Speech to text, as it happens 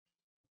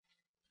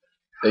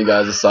Hey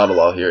guys, it's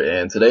Sadallah here,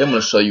 and today I'm going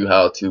to show you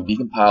how to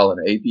decompile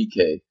an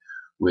APK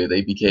with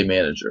APK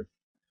Manager.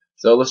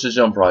 So let's just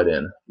jump right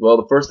in. Well,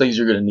 the first things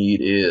you're going to need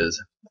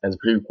is, as a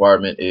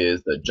pre-requirement,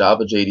 is the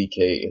Java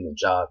JDK and the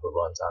Java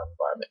runtime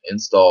environment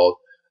installed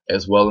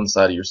as well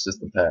inside of your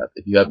system path.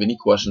 If you have any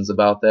questions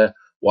about that,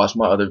 watch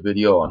my other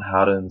video on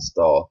how to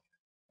install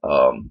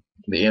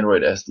the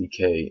Android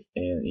Sdk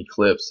and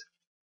Eclipse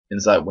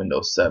inside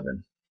Windows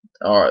 7.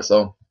 Alright,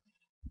 so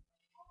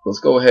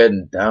let's go ahead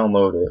and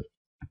download it.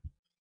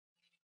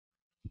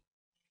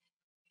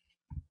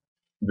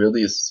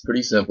 Really, it's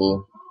pretty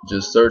simple.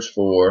 Just search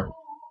for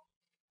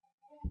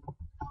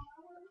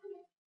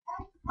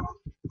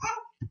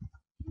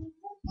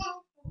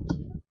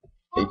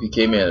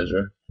APK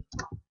Manager,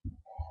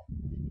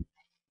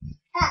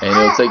 and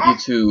it'll take you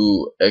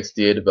to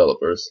XDA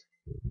Developers.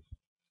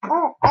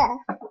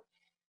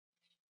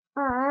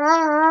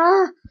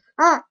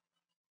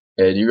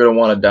 And you're going to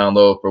want to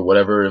download for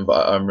whatever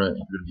environment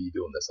you're going to be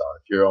doing this on.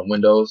 If you're on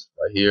Windows,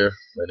 right here,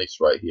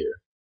 Linux, right here.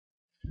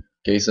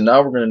 Okay, so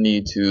now we're going to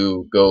need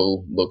to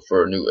go look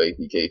for a new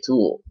APK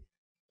tool.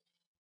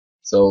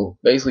 So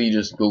basically you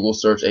just Google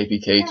search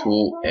APK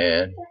tool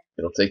and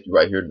it'll take you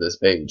right here to this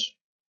page.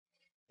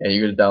 And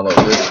you're going to download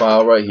this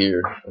file right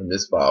here and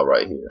this file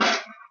right here.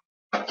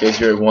 In case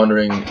you're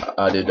wondering,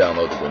 I did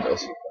download the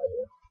Windows right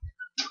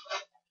here.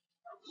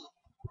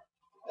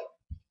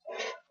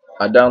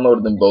 I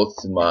downloaded them both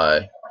to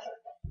my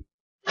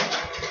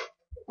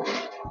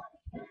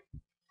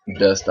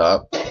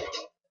desktop.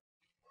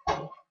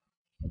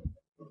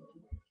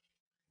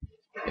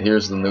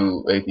 Here's the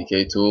new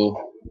APK tool,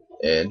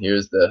 and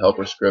here's the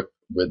helper script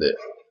with it,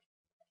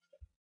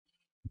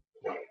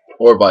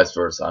 or vice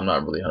versa. I'm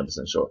not really 100%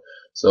 sure.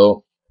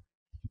 So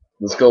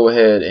let's go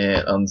ahead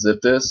and unzip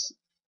this,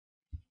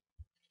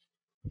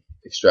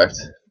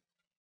 extract,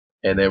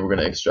 and then we're going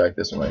to extract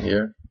this one right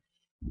here.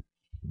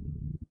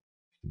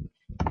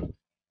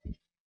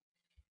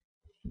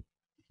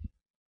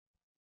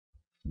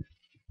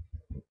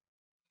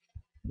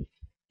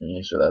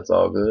 Make sure that's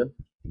all good.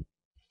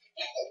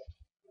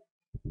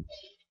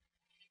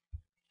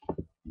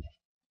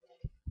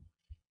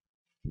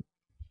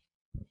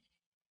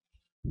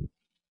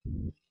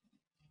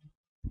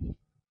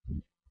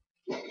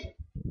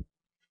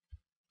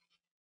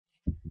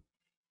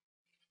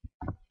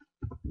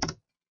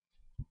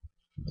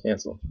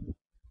 Cancel.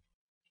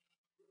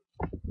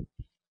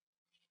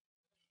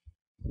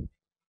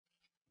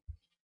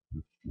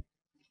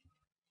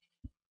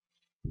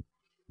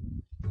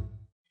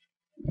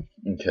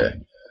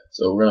 Okay,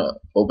 so we're going to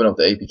open up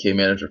the APK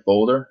Manager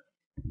folder,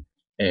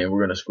 and we're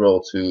going to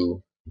scroll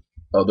to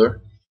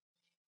Other.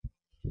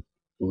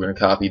 We're going to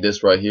copy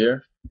this right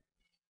here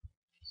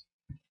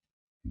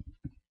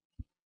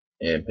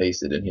and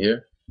paste it in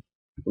here.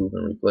 Move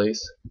and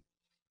replace.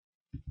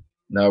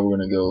 Now we're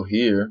going to go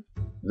here,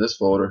 this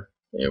folder,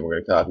 and we're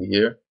going to copy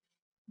here,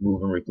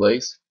 move and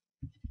replace.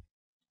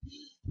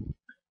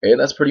 And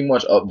that's pretty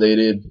much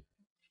updated.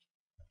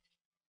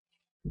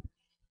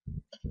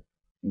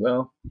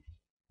 Well,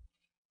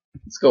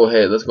 let's go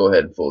ahead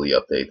and fully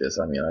update this.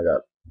 I mean, I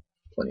got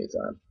plenty of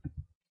time.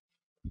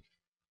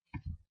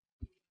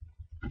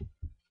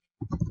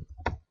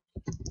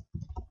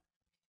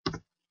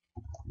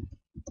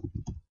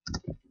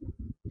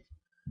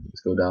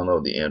 Let's go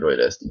download the Android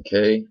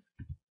Sdk.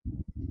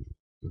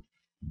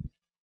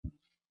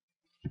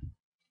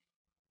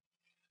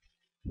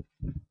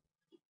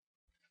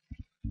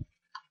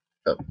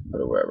 Oh, put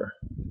it wherever.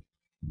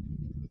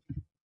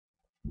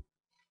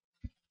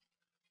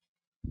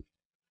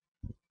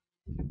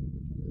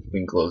 We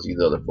can close these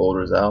other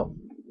folders out.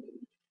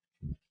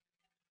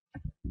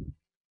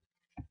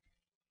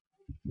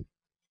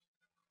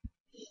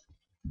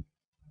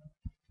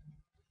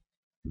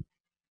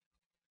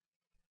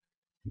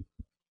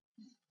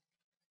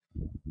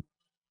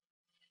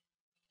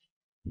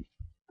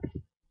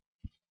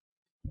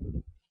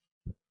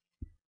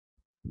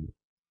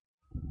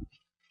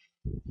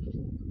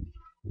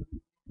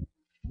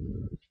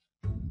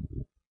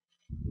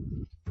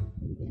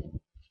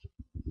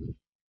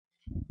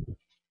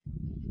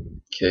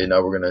 Okay,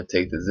 now we're going to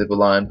take the zip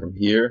line from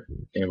here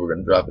and we're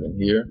going to drop it in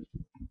here.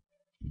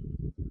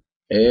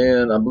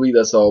 And I believe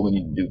that's all we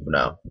need to do for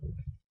now.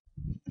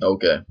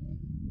 Okay,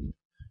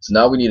 so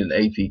now we need an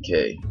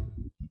APK.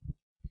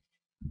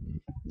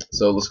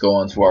 So let's go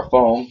on to our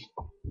phone,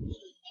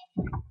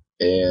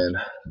 and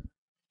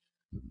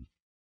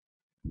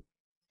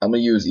I'm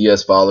going to use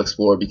ES File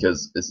Explorer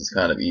because this is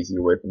kind of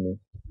easier way for me.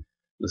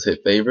 Let's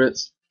hit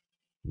favorites,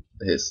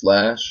 hit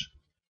slash,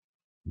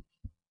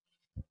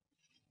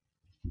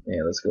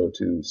 and let's go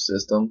to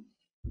system,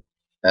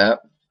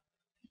 app.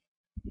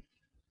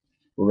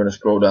 We're going to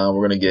scroll down,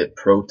 we're going to get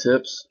pro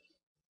tips.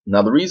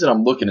 Now the reason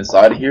I'm looking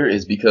inside of here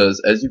is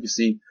because, as you can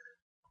see,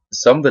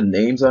 some of the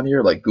names on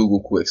here, like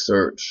Google Quick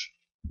Search,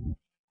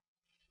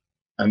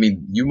 I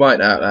mean, you might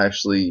not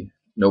actually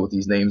know what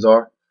these names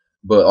are,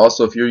 but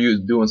also if you're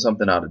doing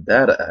something out of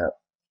data app,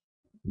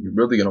 you're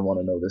really going to want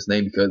to know this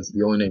name because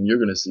the only name you're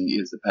going to see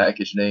is the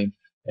package name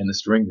and the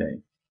string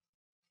name.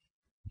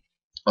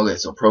 Okay,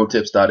 so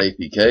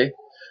protips.apk.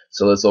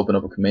 So let's open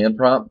up a command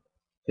prompt.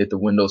 Hit the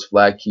Windows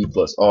flag key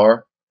plus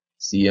R,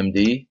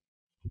 CMD.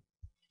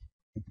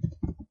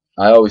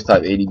 I always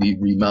type ADB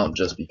remount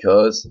just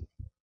because.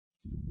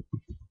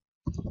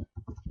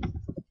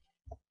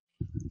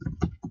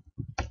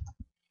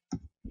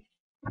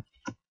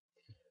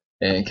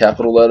 And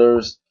capital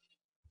letters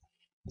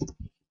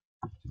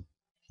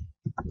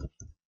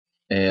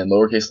and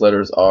lowercase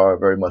letters are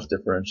very much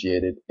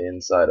differentiated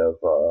inside of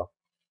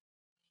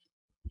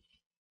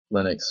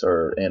Linux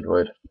or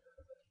Android.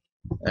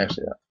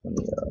 Actually, let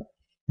me,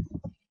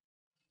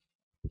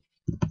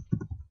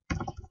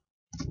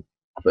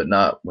 but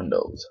not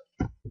Windows.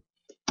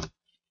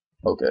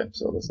 Okay,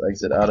 so let's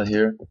exit out of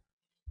here.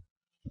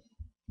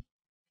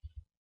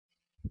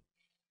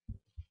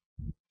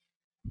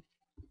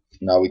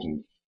 Now we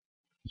can,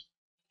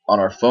 on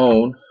our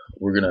phone,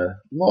 we're gonna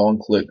long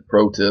click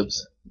Pro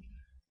Tips,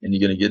 and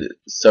you're gonna get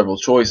several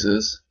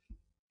choices.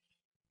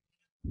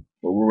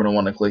 What we're gonna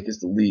want to click is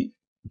delete.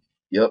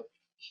 Yep.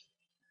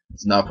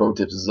 So now Pro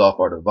Tips is off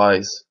our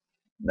device.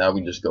 Now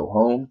we just go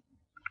home,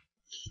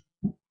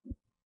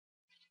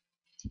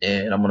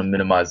 and I'm gonna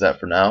minimize that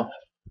for now.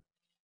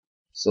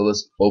 So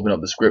let's open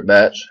up the script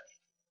batch.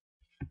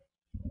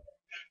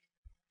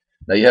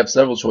 Now you have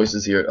several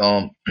choices here.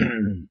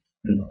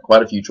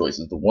 Quite a few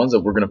choices. The ones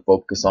that we're going to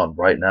focus on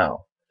right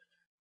now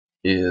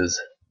is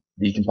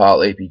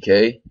decompile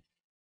APK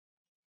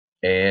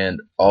and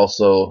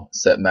also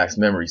set max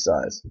memory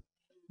size.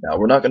 Now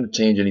we're not going to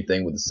change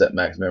anything with the set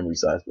max memory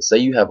size, but say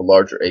you have a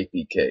larger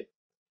APK.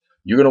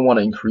 You're going to want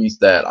to increase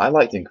that. I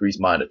like to increase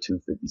mine to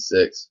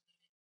 256.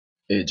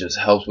 It just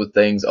helps with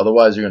things.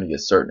 Otherwise you're going to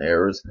get certain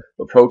errors.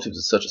 But Pro Tips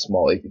is such a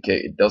small APK,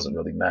 it doesn't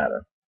really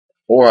matter.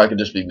 Or I could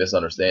just be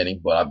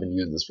misunderstanding, but I've been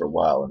using this for a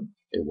while and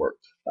it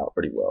worked out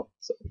pretty well.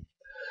 So,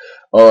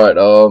 alright,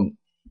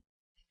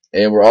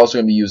 and we're also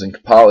going to be using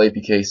compile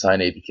APK, sign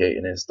APK,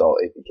 and install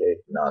APK,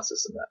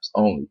 non-system apps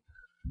only.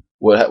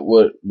 What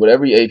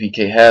every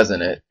APK has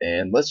in it,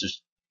 and let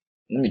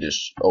me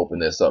just open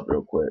this up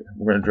real quick.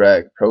 We're going to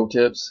drag Pro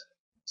Tips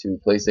to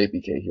place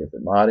APK here for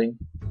modding.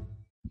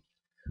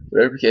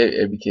 What every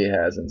APK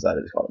has inside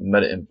it is called a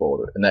meta-in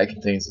folder, and that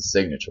contains the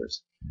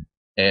signatures.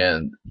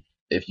 And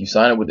if you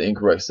sign it with the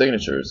incorrect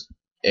signatures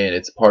and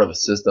it's part of a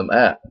system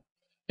app,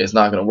 it's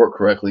not going to work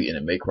correctly and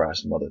it may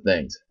crash some other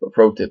things. But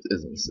Pro Tips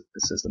isn't a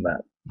system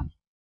app,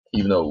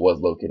 even though it was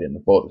located in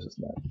the folder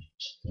system app.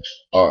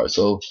 Alright,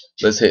 so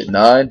let's hit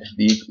 9,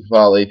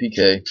 decompile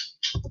APK.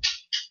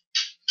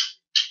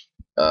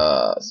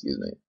 Excuse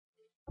me.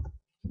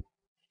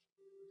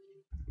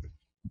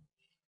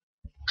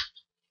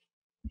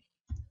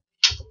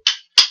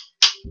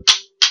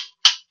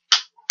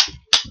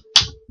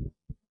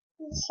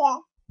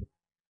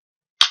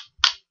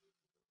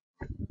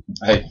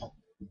 Hey.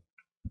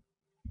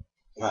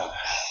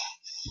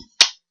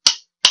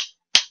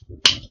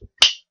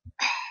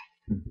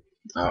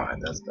 Alright,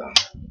 that's done.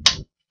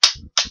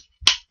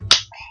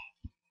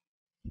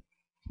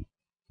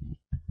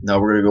 Now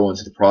we're going to go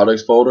into the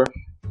products folder,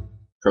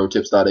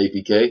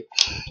 protips.apk.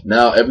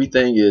 Now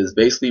everything is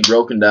basically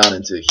broken down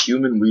into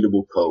human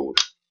readable code.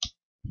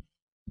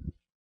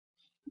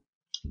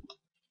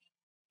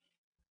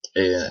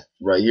 And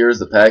right here is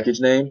the package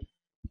name,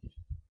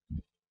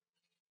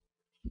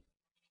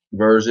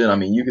 version. I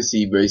mean, you can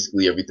see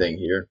basically everything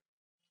here.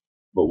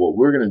 But what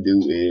we're going to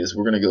do is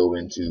we're going to go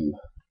into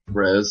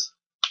res.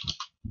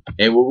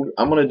 And what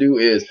I'm going to do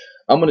is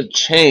I'm going to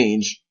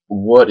change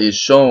what is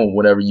shown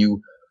whenever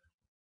you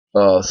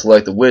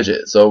select the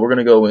widget. So we're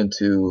going to go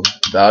into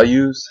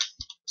values,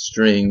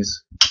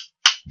 strings,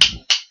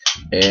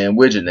 and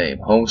widget name,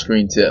 home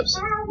screen tips.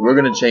 We're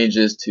going to change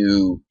this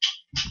to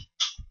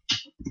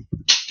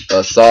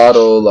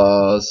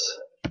Sadolas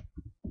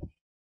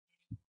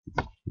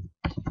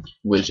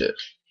widget.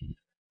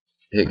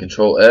 Hit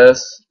Control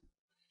S,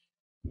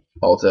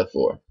 Alt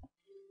F4.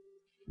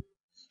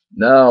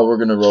 Now we're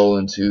going to roll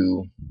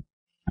into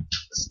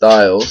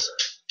styles,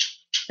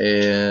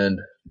 and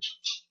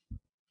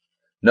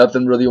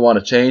nothing really want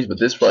to change, but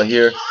this right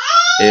here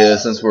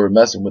is, since we're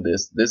messing with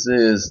this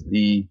is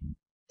the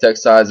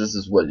text size. This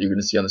is what you're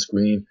going to see on the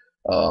screen,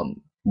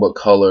 what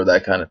color,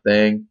 that kind of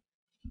thing.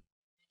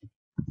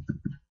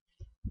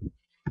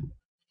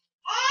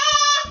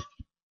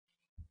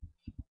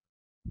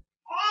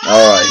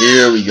 Alright,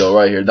 here we go,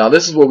 right here. Now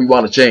this is what we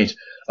want to change.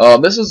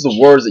 This is the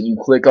words that you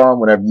click on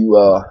whenever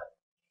you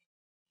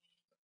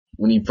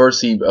when you first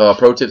see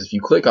Pro Tips. If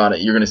you click on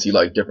it, you're going to see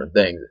like different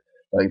things.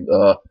 Like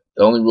the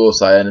only rule of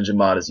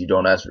CyanogenMod is you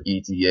don't ask for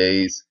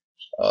ETAs,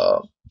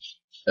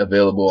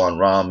 available on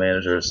ROM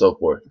Manager, and so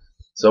forth.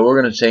 So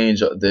we're going to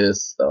change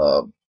this.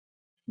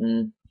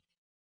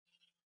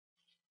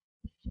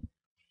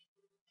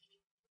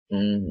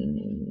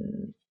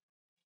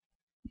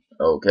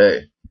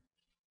 Okay.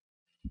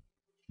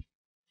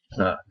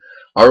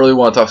 I really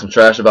want to talk some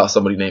trash about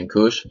somebody named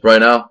Kush right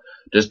now,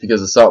 just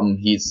because of something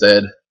he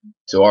said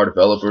to our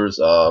developers.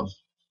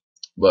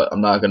 But I'm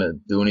not gonna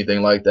do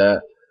anything like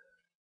that.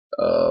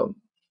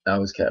 Now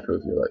he's cat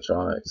proof your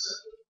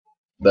electronics.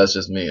 That's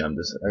just me. I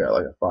got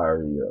like a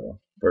fiery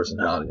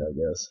personality, I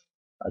guess.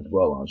 I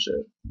dwell on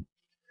shit.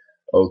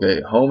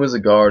 Okay, home is a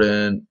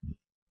garden.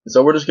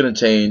 So we're just gonna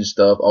change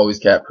stuff. Always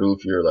cat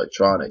proof your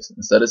electronics.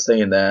 Instead of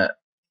saying that,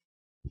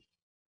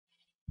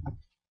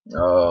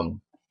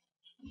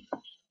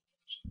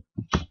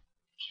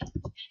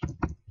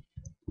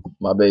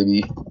 my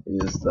baby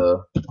is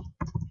the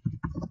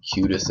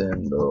cutest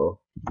in the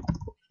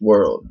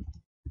world.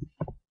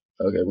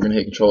 Okay, we're gonna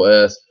hit Control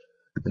S,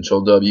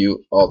 Control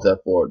W, Alt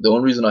F4. The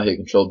only reason I hit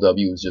Control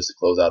W is just to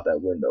close out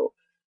that window.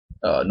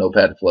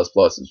 Notepad++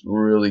 is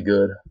really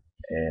good,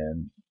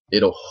 and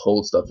it'll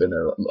hold stuff in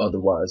there.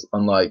 Otherwise,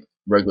 unlike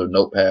regular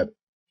Notepad,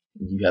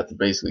 you have to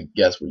basically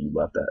guess where you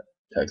left that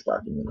text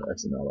document or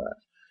XML at.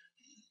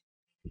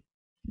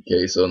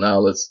 Okay, so now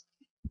let's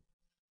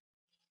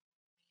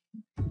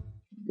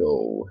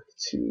go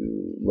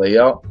to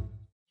layout,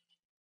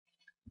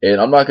 and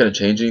I'm not going to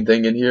change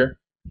anything in here,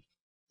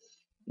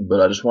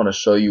 but I just want to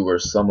show you where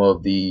some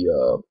of the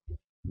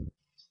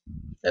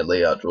at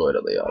layout droid.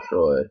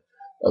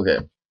 Okay,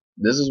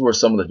 this is where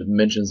some of the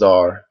dimensions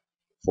are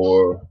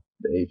for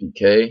the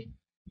APK,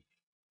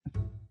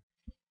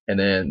 and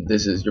then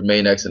this is your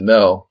main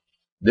XML.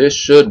 This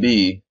should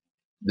be,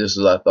 this is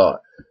what I thought.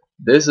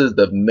 This is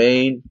the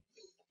main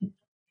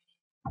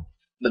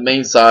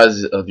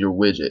size of your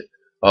widget.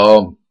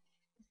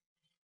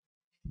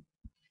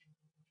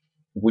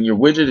 When your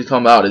widget is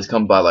come out, it's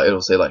come by like,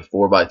 it'll say like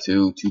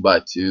 4x2,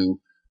 2x2,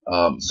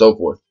 so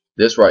forth.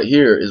 This right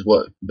here is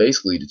what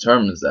basically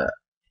determines that.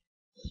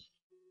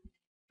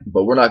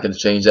 But we're not going to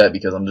change that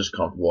because I'm just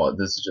comfortable.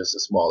 This is just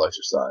a small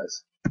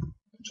exercise.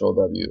 Control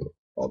W,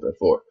 Alt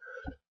F4.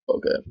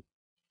 Okay.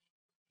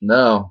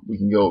 Now we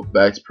can go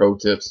back to Pro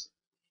Tips,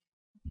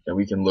 and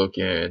we can look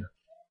in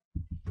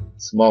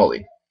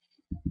Smalley,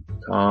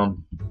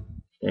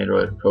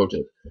 Android Pro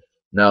Tip.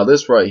 Now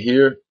this right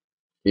here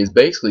is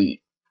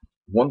basically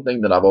one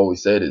thing that I've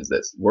always said is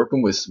that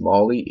working with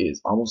Smalley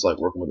is almost like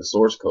working with the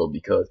source code,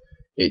 because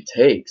it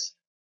takes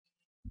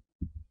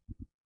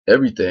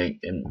everything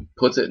and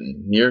puts it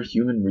in near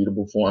human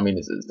readable form. I mean,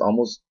 it's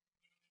almost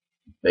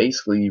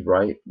basically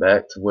right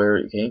back to where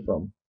it came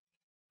from.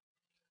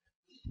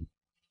 I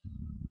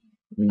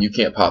mean, you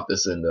can't pop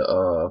this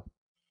into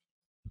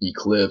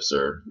Eclipse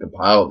or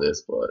compile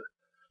this, but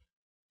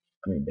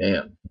I mean,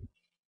 damn.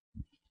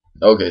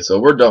 Okay, so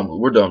we're done.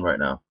 We're done right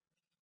now.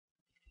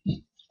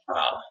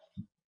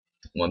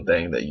 One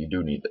thing that you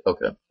do need.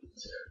 Okay.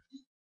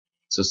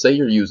 So say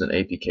you're using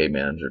APK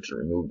Manager to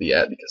remove the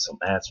ad because some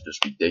ads are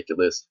just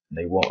ridiculous and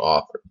they won't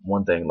offer.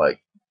 One thing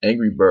like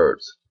Angry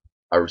Birds.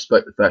 I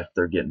respect the fact that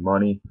they're getting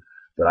money,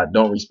 but I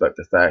don't respect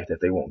the fact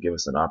that they won't give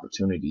us an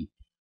opportunity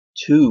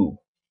to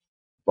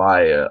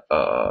buy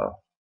a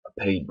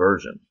paid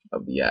version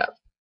of the app.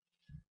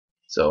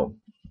 So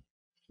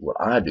what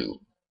I do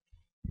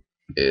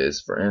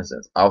is, for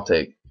instance, I'll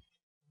take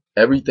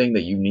everything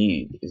that you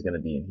need is going to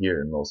be in here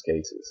in most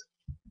cases.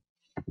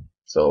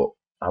 So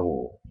I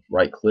will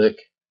right click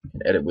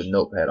and edit with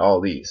Notepad all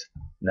these.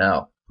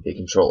 Now hit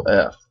Control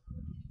F.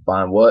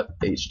 Find what?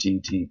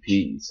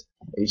 HTTPs.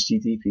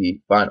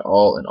 HTTP, find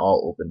all and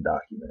all open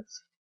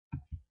documents.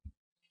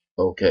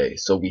 Okay,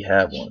 so we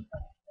have one.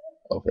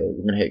 Okay,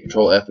 we're going to hit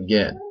Control F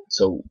again.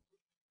 So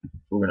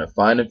we're going to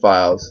find in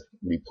files,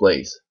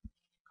 replace.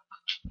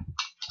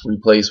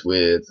 Replace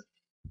with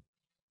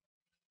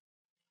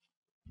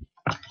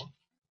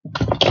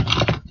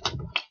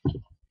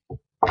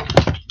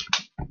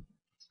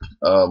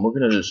we're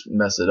going to just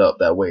mess it up.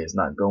 That way it's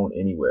not going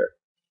anywhere.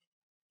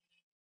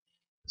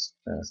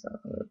 That's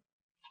not good.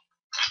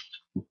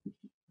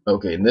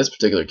 Okay, in this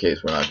particular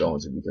case we're not going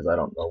to, because I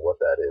don't know what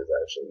that is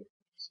actually.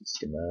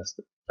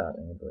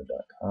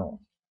 Schematic.android.com.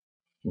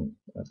 I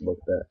have to look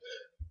at that.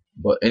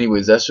 But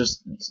anyways, that's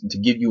just to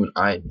give you an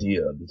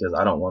idea, because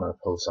I don't want to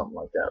post something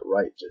like that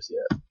right just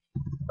yet.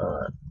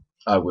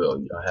 I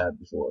will. I have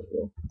before.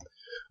 So.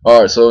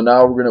 Alright, so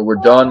now we're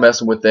done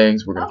messing with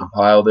things. We're gonna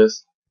compile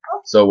this.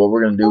 So what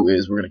we're gonna do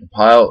is we're gonna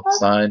compile,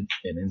 sign,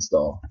 and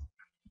install.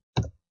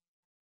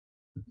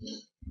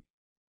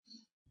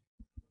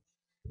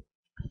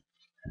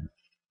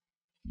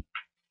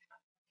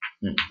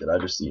 Did I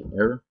just see an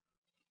error?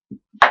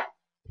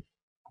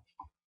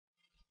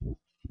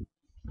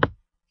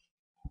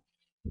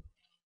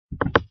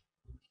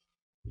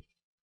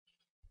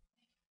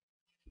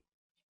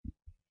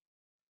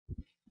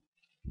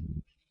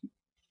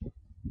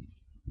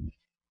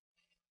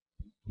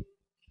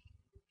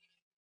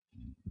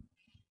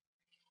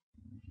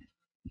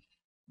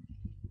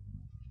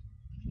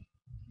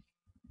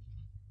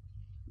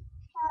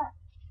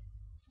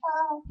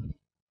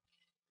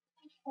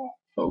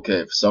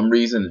 Okay, for some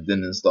reason it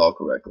didn't install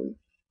correctly.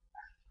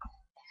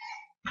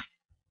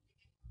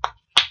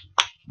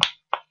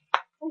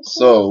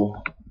 So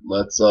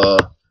let's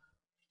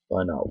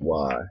find out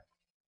why.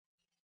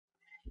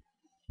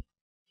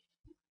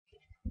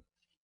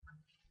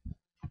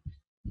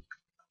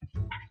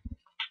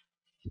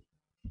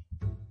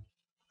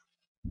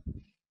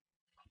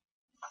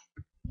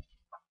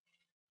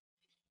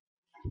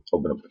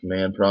 Open up the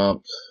command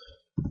prompt.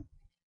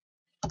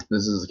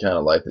 This is the kind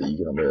of life that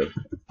you can live.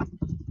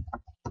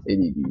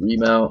 ADB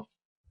remount.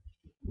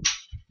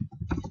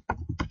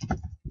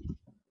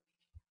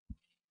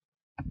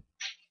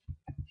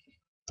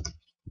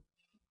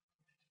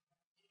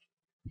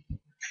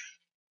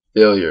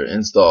 Failure,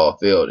 install,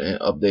 failed, and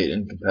update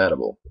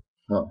incompatible.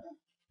 Huh.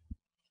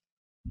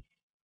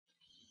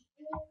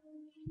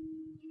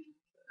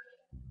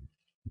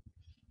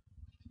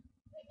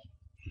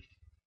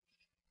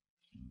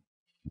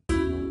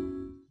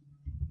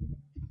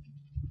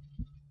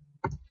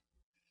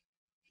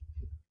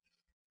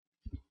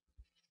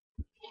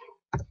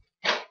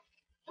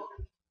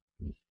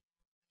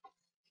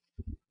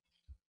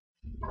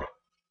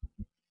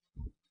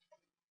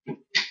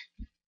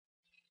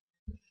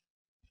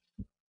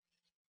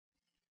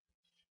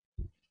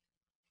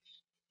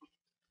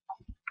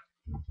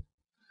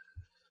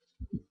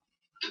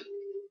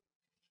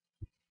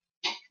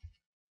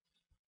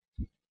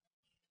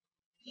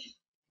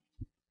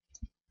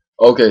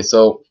 Okay,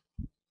 so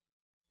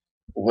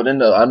what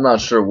ended up, I'm not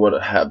sure what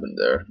happened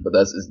there, but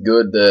it's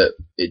good that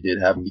it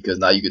did happen because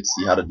now you could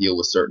see how to deal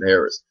with certain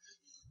errors.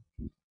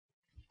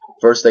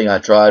 First thing I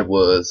tried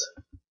was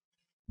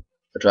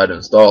I tried to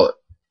install it.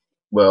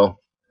 Well,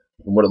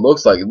 from what it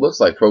looks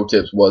like Pro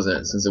Tips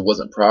wasn't, since it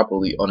wasn't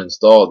properly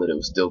uninstalled, that it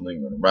was still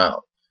lingering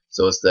around.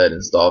 So it said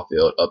install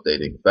failed,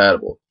 update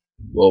incompatible.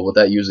 Well, what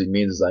that usually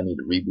means is I need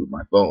to reboot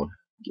my phone,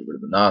 get rid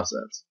of the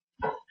nonsense.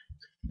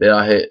 Then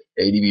I hit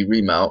ADB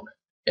remount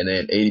and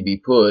then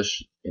ADB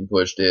push and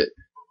pushed it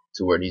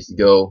to where it needs to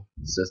go,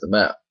 system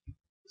app.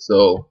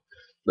 So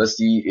let's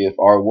see if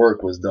our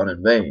work was done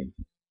in vain.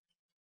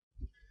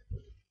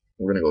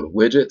 We're going to go to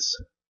widgets.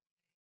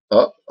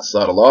 I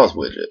saw the laws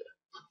widget.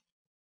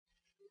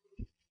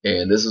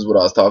 And this is what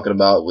I was talking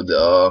about with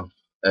the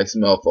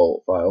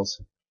XML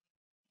files.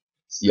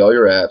 See all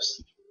your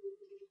apps.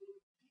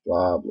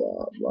 Blah,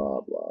 blah,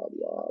 blah, blah,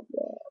 blah,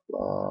 blah,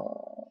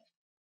 blah.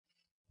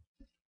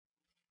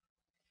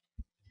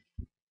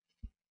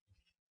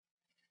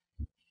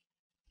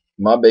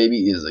 My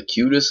baby is the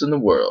cutest in the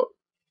world.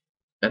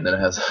 And then it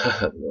has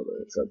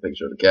it's a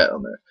picture of the cat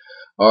on there.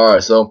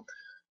 Alright, so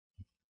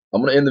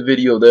I'm going to end the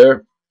video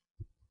there.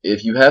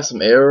 If you have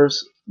some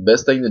errors,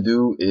 best thing to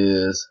do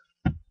is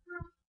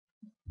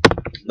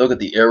look at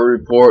the error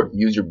report,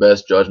 use your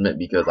best judgment,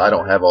 because I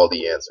don't have all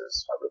the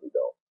answers. I really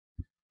don't.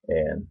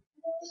 And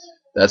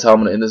that's how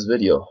I'm going to end this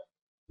video.